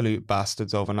absolute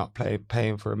bastards over not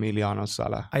paying for Emiliano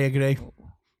Sala. I agree.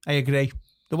 They're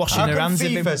washing How their can hands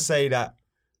of him. FIFA say that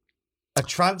a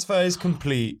transfer is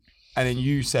complete and then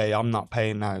you say, I'm not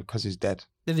paying now because he's dead?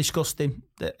 They're disgusting.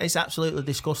 It's absolutely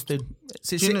disgusting.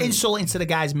 It's insulting to the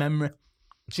guy's memory.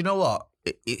 Do you know what?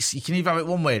 It's you can either have it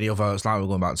one way or the other. It's like we're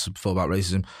going back to before about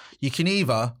racism. You can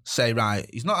either say, right,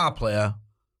 he's not our player.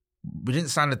 We didn't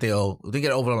sign the deal. We didn't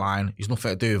get it over the line. He's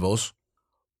nothing to do with us.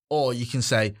 Or you can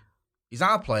say, he's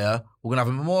our player. We're going to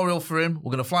have a memorial for him.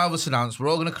 We're going to fly over to Nantes. We're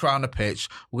all going to cry on the pitch.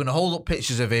 We're going to hold up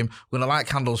pictures of him. We're going to light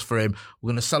candles for him. We're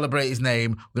going to celebrate his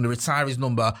name. We're going to retire his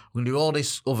number. We're going to do all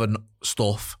this other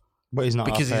stuff. But he's not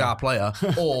because he's our player.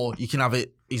 Or you can have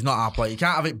it, he's not our player. You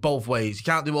can't have it both ways. You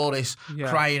can't do all this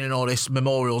crying and all this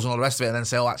memorials and all the rest of it and then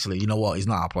say, oh, actually, you know what? He's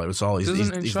not our player at all. Doesn't he's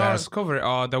insurance theirs. cover it,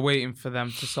 or they're waiting for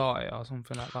them to sort it or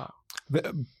something like that?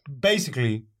 But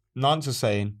basically, Nantes are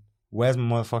saying, where's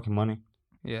my motherfucking money?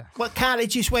 Yeah. Well, can't they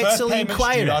just wait First till the payment's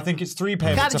inquiry? due, I think it's 3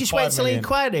 payments. Can't they of just 5 wait till the million.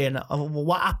 inquiry and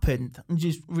what happened and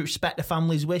just respect the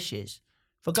family's wishes?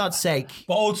 For God's sake.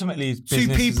 But ultimately, it's two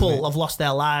business, people isn't it? have lost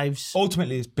their lives.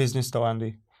 Ultimately, it's business though,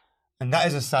 Andy. And that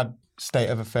is a sad state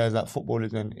of affairs that football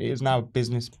is in. It is now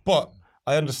business. But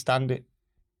I understand it.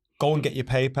 Go and get your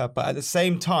paper. But at the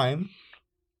same time,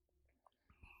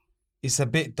 it's a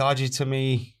bit dodgy to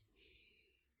me.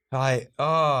 Like,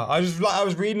 I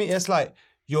was reading it. It's like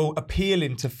you're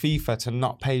appealing to FIFA to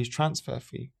not pay his transfer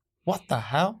fee. What the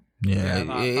hell? Yeah.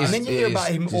 And then you hear about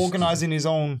him organising his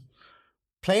own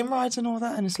plane rides and all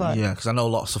that, and it's like... Yeah, because I know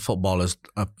lots of footballers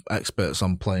are experts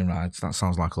on plane rides. That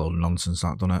sounds like a load of nonsense,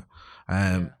 that, doesn't it?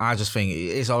 I just think it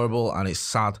is horrible and it's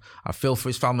sad. I feel for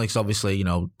his family because obviously, you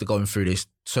know, they're going through this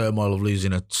turmoil of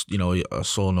losing a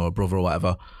son or a brother or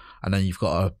whatever, and then you've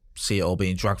got to see it all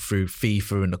being dragged through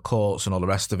FIFA and the courts and all the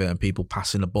rest of it, and people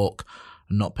passing the buck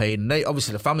and not paying. And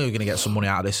obviously, the family are going to get some money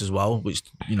out of this as well, which,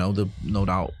 you know, no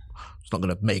doubt it's not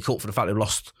going to make up for the fact they've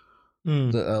lost.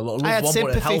 I had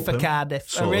sympathy for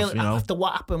Cardiff. I really, after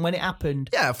what happened when it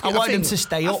happened, I wanted them to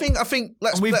stay up. I think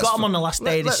we've got them on the last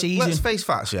day of the season. Let's face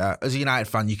facts, yeah. As a United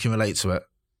fan, you can relate to it.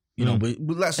 You know,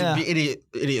 let's be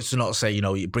idiots to not say, you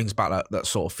know, it brings back that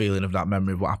sort of feeling of that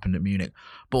memory of what happened at Munich.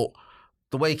 But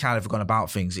the way Cardiff have gone about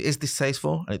things, it is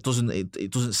distasteful and it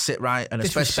doesn't sit right, and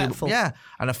especially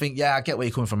and I think I get where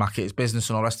you're coming from, Mackie. It's business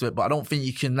and all the rest of it, but I don't think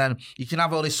you can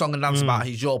have all this song and dance about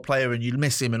he's your player and you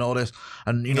miss him and all this,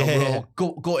 and you know we're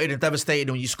all gutted and devastated,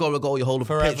 and when you score a goal you hold up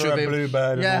a picture of him,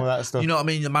 Bluebird and all that stuff. You know what I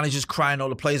mean? The manager's crying, all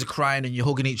the players are crying, and you're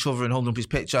hugging each other and holding up his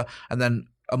picture, and then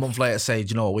a month later say, do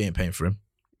you know what, we ain't paying for him.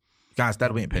 Guy's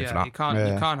dead, we ain't paying for that. You can't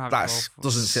have that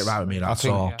doesn't sit right with me. I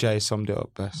think Jay summed it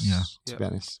up best. Yeah, to be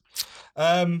honest.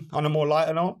 On a more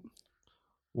lighter note,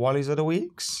 Wallies of the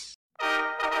Weeks. I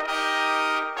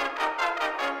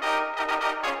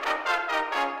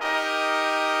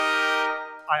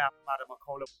am Madam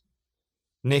Macaulay.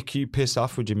 Nick, you piss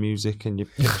off with your music and your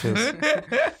pictures.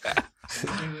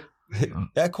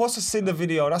 Yeah, of course I've seen the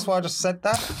video. That's why I just said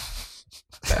that.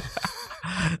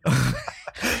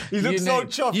 You look so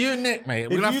chuffed. You, Nick, mate.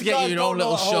 We're going to have to get you your own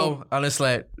little show.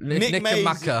 Honestly. Nick and Mays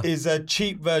Macca is a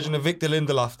cheap version of Victor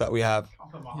Lindelof that we have.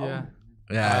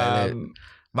 Yeah.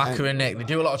 Macca and Nick, they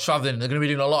do a lot of travelling. They're going to be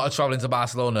doing a lot of travelling to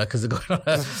Barcelona because they're going on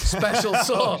a special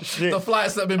tour. The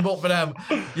flights that have been booked for them,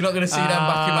 you're not going to see them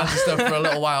back in Manchester for a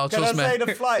little while. Trust me. Say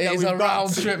the flight it is a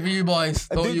round trip for you boys.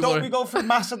 Don't we go through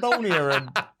Macedonia and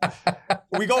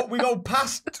we go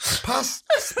past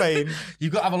Spain?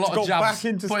 You've got to have a lot of jabs. Back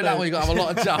into Put it Spain. that way, you've got to have a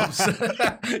lot of jabs.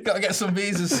 Got to get some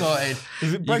visas sorted.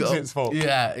 Is it Brexit's fault?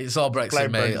 Yeah, it's all Brexit,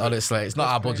 Blame mate. Brexit. Honestly, it's not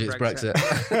our budget, it's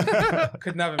Brexit.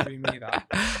 Could never be me,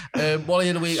 that. Wally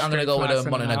of the week, I'm going to go with the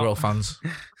Montenegro fans.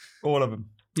 All of them.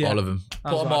 Yeah. All of them.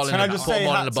 Put them all in, Can I just say in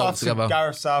the hats boat off to together.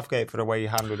 Gareth Southgate for the way he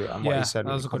handled it and what he said.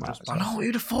 That was a good I response. know,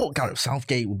 who'd have thought Gareth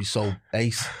Southgate would be so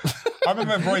ace? I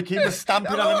remember Roy Keane was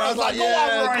stamping on him. I was like,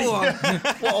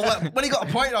 go on. When he got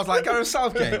a point, I was like, Gareth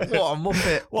Southgate, what a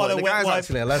muppet. What a the wet guy's wipe.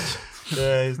 actually a legend.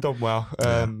 Yeah, he's done well.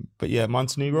 But yeah,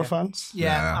 Montenegro fans.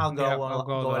 Yeah, I'll go. Yeah, I'll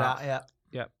go with that.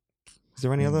 Yeah. Is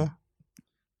there any other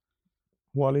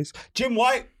Wallies? Jim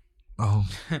White. Oh.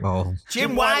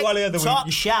 Jim White, Wally of the talk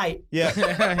week. shite.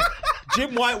 Yeah.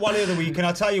 Jim White, Wally of the week. And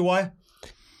I'll tell you why.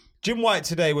 Jim White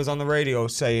today was on the radio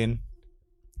saying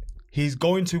he's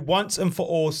going to once and for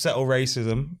all settle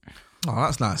racism. Oh,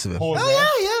 that's nice of him. Pause Oh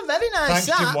there. yeah, very nice. Thanks,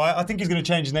 that. Jim White. I think he's going to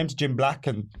change his name to Jim Black,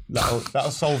 and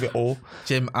that'll solve it all.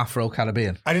 Jim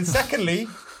Afro-Caribbean. And then secondly,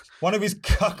 one of his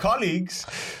colleagues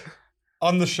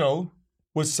on the show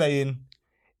was saying,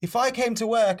 if I came to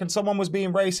work and someone was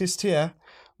being racist here,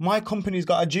 my company's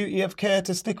got a duty of care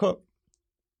to stick up.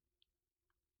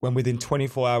 When within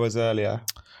 24 hours earlier,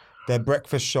 their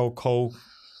breakfast show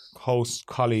co-host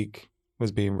colleague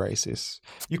was being racist.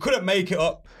 You couldn't make it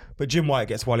up, but Jim White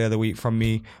gets Wally of the Week from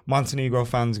me. Montenegro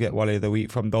fans get Wally of the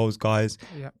Week from those guys.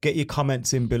 Yeah. Get your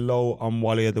comments in below on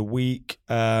Wally of the Week.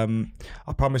 I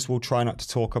promise we'll try not to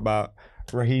talk about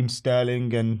Raheem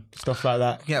Sterling and stuff like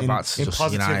that. Get back to in just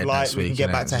positive United light, next we can week, get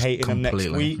innit? back to Just hating them next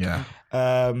completely, week. yeah.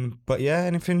 But yeah,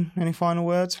 any final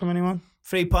words from anyone?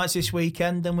 3 points this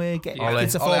weekend, and we're getting back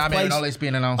into Ollie, fourth place. Ollie's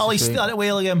been announced. Ollie's this week. still at the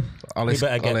wheel again. He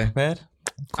better get prepared.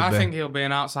 I think he'll be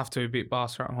announced after we beat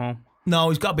Barca at home. No,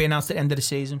 he's got to be announced at the end of the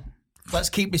season. Let's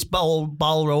keep this ball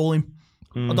rolling.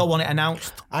 I don't want it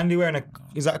announced. Andy wearing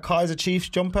is that a Kaiser Chiefs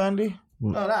jumper, Andy?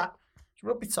 No, that. It's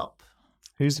rugby top.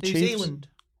 Who's the New Chiefs? Zealand.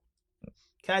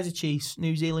 Kaiser Chiefs,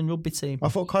 New Zealand rugby team. I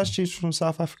thought Kaiser Chiefs from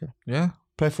South Africa. Yeah.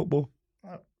 Play football.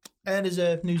 And there's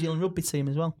a New Zealand rugby team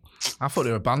as well. I thought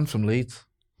they were banned from Leeds.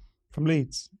 From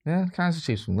Leeds? Yeah, Kaiser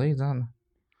Chiefs from Leeds, aren't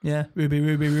Yeah, Ruby.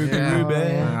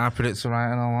 they? Yeah, I predict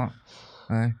right and all that.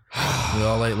 Hey. We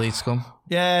all like Leeds scum.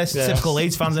 Yeah, it's typical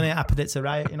Leeds fans, isn't it? I predict a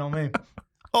riot, you know what I mean?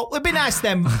 Oh, it'd be nice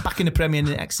them back in the Premier in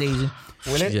the next season.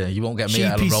 Will it? Yeah, you won't get me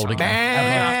at Ellen Sheepies. Road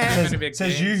again.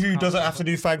 Says you who doesn't have to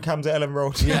do fan cams at Ellen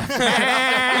Road. You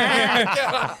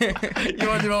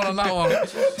on your own on that one.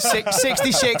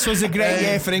 66 was a great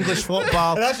year for English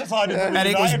football. That's just how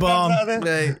Eric was born.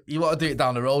 Yeah, you want to do it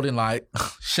down the road in like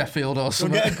Sheffield or We'll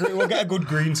something. we'll get a good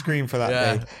green screen for that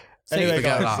Yeah. day. Anyway,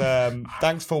 Forget guys,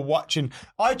 thanks for watching.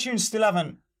 iTunes still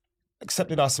haven't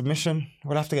accepted our submission.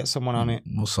 We'll have to get someone on it.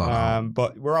 We'll sort it out.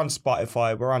 But we're on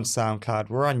Spotify, we're on SoundCloud,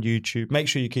 we're on YouTube. Make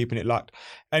sure you're keeping it locked.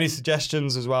 Any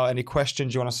suggestions as well, any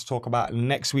questions you want us to talk about in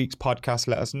next week's podcast,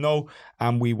 let us know,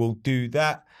 and we will do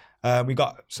that. We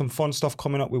got some fun stuff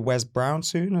coming up with Wes Brown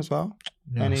soon as well.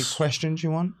 Yes. Any questions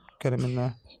you want? Get them in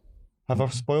there. Have I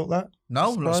spoilt that?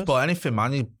 No, not spoil anything,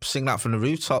 man. You sing that from the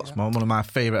rooftops, man. One of my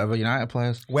favourite ever United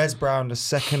players. Wes Brown, the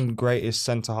second greatest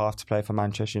centre-half to play for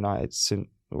Manchester United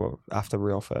after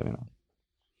Rio Ferdinand.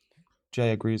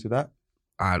 Jay agrees with that.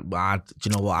 Do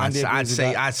you know what?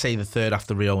 I'd say the third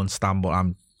after Rio and Stan, but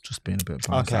I'm just being a bit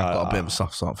of Okay, I've got a bit of a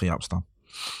soft spot for Yap Stan.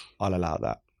 I'll allow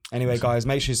that. Anyway, guys,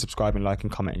 make sure you subscribe and like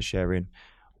and comment and sharing.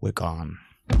 We're gone.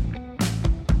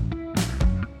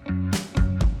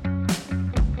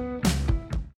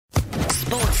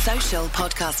 Sports Social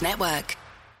Podcast Network.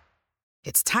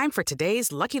 It's time for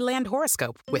today's Lucky Land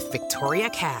horoscope with Victoria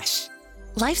Cash.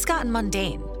 Life's gotten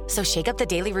mundane, so shake up the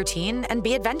daily routine and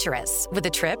be adventurous with a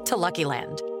trip to Lucky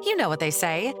Land. You know what they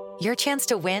say, your chance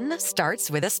to win starts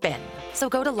with a spin. So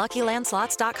go to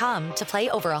LuckyLandSlots.com to play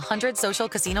over 100 social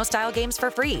casino-style games for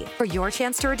free for your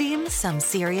chance to redeem some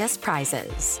serious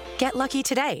prizes. Get lucky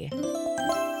today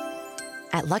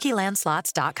at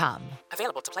LuckyLandSlots.com.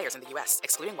 Available to players in the U.S.,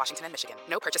 excluding Washington and Michigan.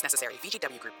 No purchase necessary.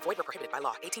 VGW Group. Void where prohibited by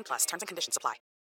law. 18+. Terms and conditions apply.